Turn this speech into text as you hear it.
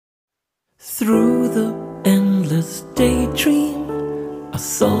Through the endless daydream, I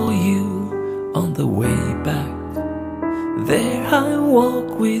saw you on the way back. There I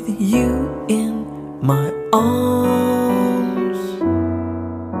walk with you in my arms.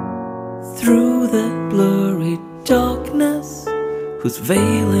 Through the blurry darkness, who's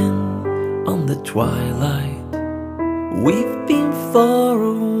veiling on the twilight, we've been far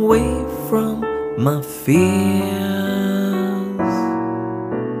away from my fears.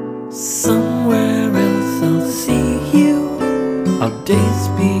 Somewhere else I'll see you. Our days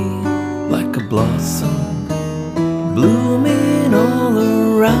be like a blossom, blooming all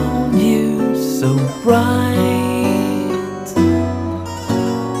around you, so bright.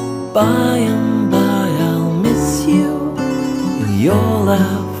 By and by I'll miss you, your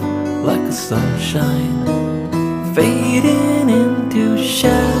laugh like a sunshine, fading into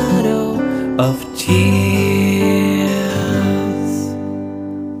shadow of tears.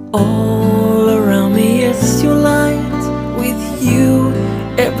 All around me is your light. With you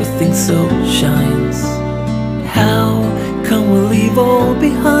everything so shines. How can we leave all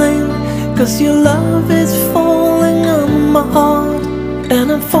behind? 'Cause your love is falling on my heart, and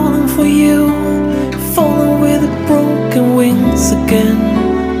I'm falling for you, falling with broken wings again.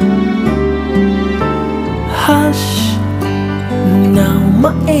 Hush, now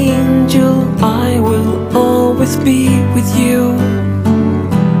my angel, I will always be with you.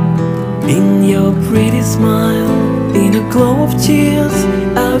 In your pretty smile, in a glow of tears,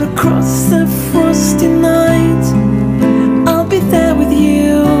 out across the frosty night, I'll be there with you.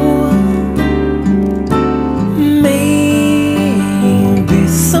 Maybe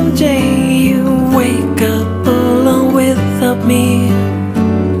someday you wake up alone without me,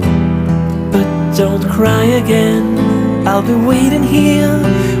 but don't cry again. I'll be waiting here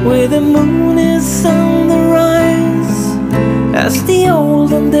where the moon is on the rise, as the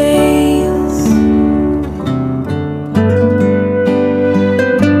olden days.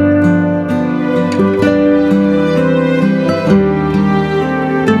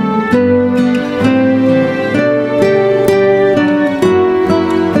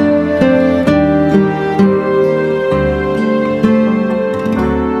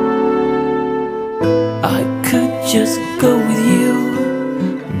 I could just go with you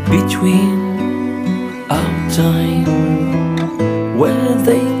between our time, where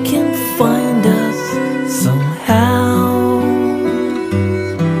they can find us somehow.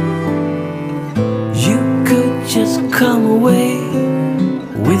 You could just come away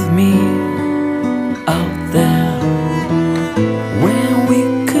with me out there, where we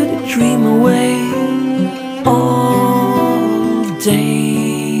could dream away all day.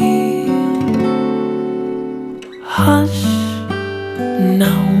 Hush,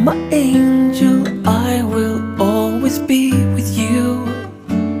 now my angel, I will always be with you.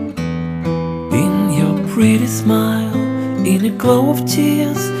 In your pretty smile, in a glow of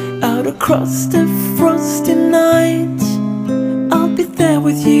tears, out across the frosty night, I'll be there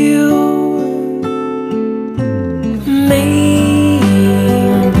with you. Maybe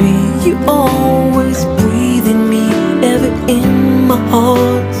you always breathe in me, ever in my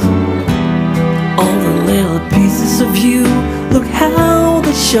heart. All the little pieces of you, look how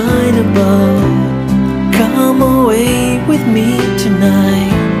they shine above. Come away with me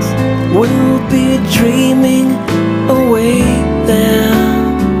tonight, we'll be dreaming away there.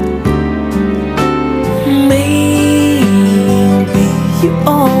 Maybe you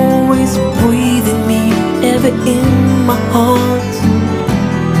always breathe in me, ever in my heart.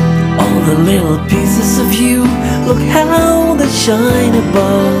 All the little pieces of you, look how they shine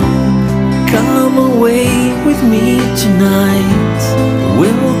above. Come away with me tonight,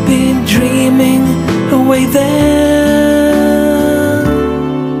 we'll be dreaming away there.